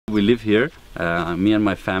We live here, me and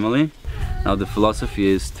my family. Now the philosophy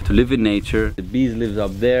is to live in nature. The bees live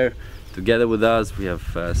up there together with us. We have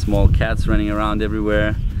small cats running around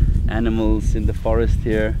everywhere, animals in the forest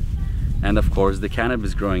here, and of course the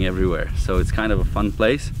cannabis growing everywhere. So it's kind of a fun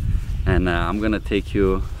place, and I'm gonna take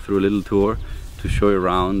you through a little tour to show you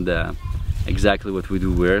around exactly what we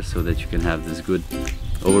do where, so that you can have this good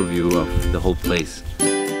overview of the whole place.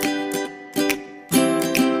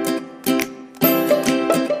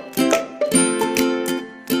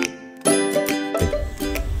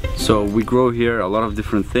 So we grow here a lot of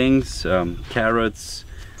different things, carrots,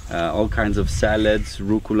 all kinds of salads,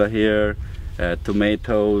 rucola here,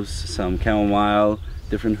 tomatoes, some chamomile,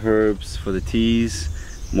 different herbs for the teas,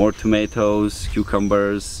 more tomatoes,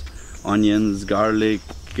 cucumbers, onions, garlic,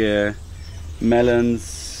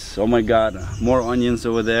 melons, oh my god, more onions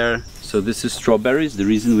over there. So this is strawberries. The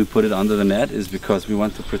reason we put it under the net is because we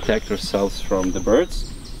want to protect ourselves from the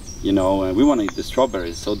birds. You know, we want to eat the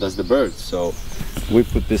strawberries, so does the birds. So we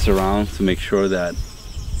put this around to make sure that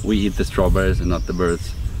we eat the strawberries and not the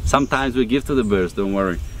birds. Sometimes we give to the birds, don't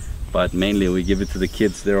worry, but mainly we give it to the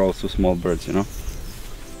kids. They're also small birds, you know.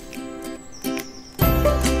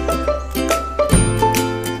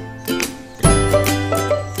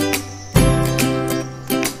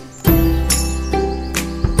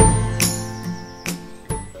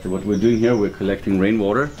 So what we're doing here, we're collecting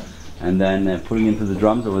rainwater and then putting into the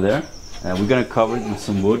drums over there. We're gonna cover it with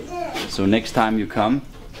some wood, so next time you come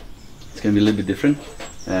it's gonna be a little bit different.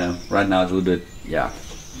 Right now it's a little bit, yeah,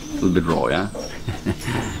 a little bit raw, yeah.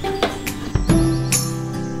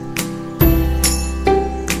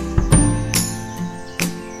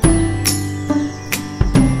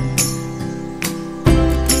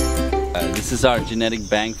 This is our genetic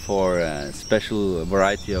bank for a special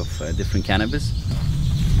variety of different cannabis.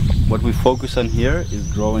 What we focus on here is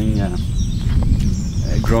growing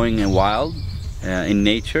wild, in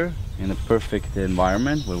nature, in a perfect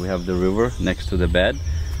environment where we have the river next to the bed.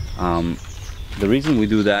 The reason we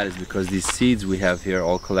do that is because these seeds we have here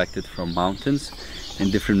all collected from mountains in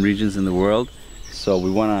different regions in the world. So we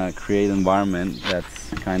want to create an environment that's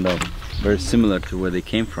kind of very similar to where they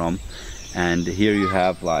came from. And here you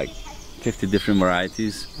have like 50 different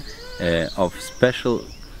varieties of special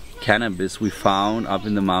cannabis we found up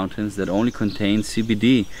in the mountains that only contain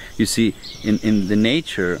CBD. You see, in the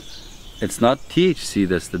nature, it's not THC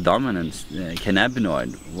that's the dominant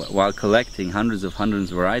cannabinoid. While collecting hundreds of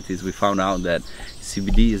varieties, we found out that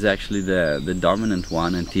CBD is actually the dominant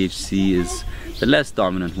one and THC is the less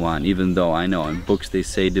dominant one, even though I know in books they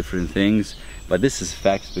say different things, but this is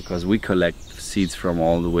fact because we collect seeds from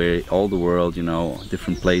all the world, you know,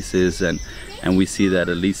 different places, and we see that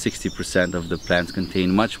at least 60% of the plants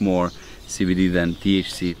contain much more CBD than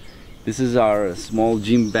THC. This is our small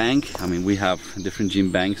gene bank. I mean, we have different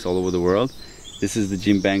gene banks all over the world. This is the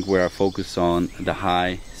gene bank where I focus on the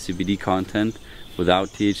high CBD content without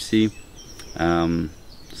THC.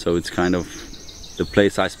 So it's kind of the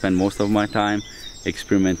place I spend most of my time,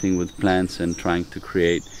 experimenting with plants and trying to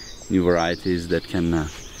create new varieties that can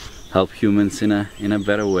help humans in a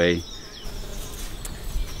better way.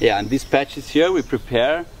 Yeah, and these patches here we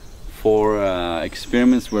prepare for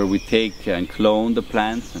experiments where we take and clone the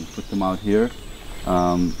plants and put them out here.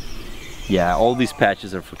 Yeah, all these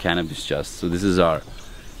patches are for cannabis just. So this is our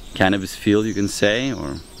cannabis field, you can say,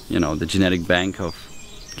 or you know, the genetic bank of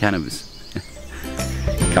cannabis.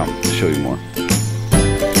 Come, I'll show you more.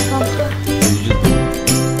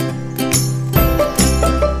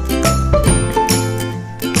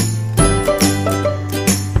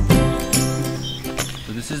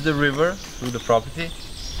 This is the river through the property,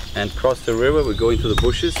 and across the river we go into the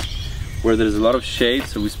bushes where there's a lot of shade,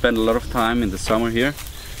 so we spend a lot of time in the summer here,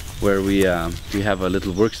 where we have a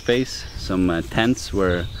little workspace, some tents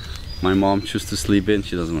where my mom chooses to sleep in.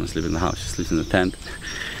 She doesn't want to sleep in the house, she sleeps in the tent.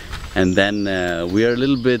 And then we are a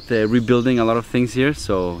little bit rebuilding a lot of things here,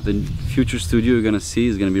 so the future studio you're gonna see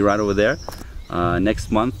is gonna be right over there.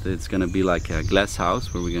 Next month it's gonna be like a glass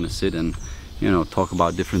house where we're gonna sit and, you know, talk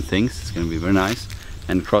about different things. It's gonna be very nice.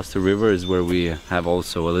 And across the river is where we have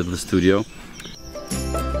also a little studio.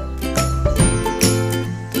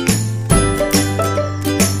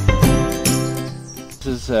 This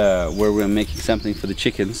is where we're making something for the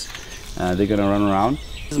chickens. They're gonna run around.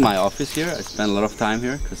 This is my office here. I spend a lot of time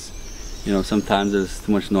here because, you know, sometimes there's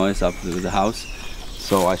too much noise up with the house.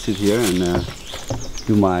 So I sit here and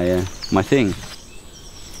do my thing.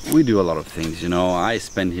 We do a lot of things, you know. I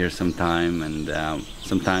spend here some time, and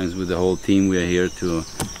sometimes with the whole team we are here to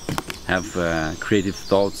have creative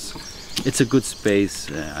thoughts. It's a good space.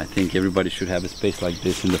 I think everybody should have a space like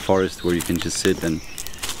this in the forest where you can just sit and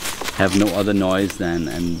have no other noise than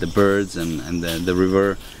the birds and the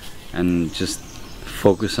river, and just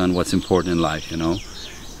focus on what's important in life, you know.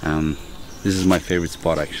 This is my favorite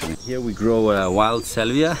spot actually. Here we grow wild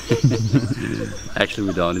salvia. Actually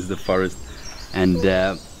we don't, it's the forest. And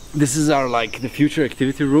this is our the future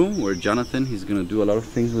activity room where Jonathan, he's gonna do a lot of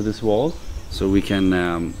things with this wall. So we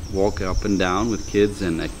can walk up and down with kids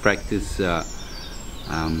and practice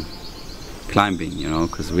climbing, you know,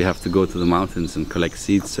 because we have to go to the mountains and collect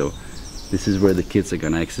seeds. So this is where the kids are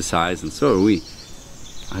gonna exercise, and so are we.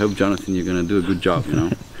 I hope, Jonathan, you're gonna do a good job, you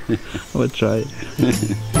know. We'll try.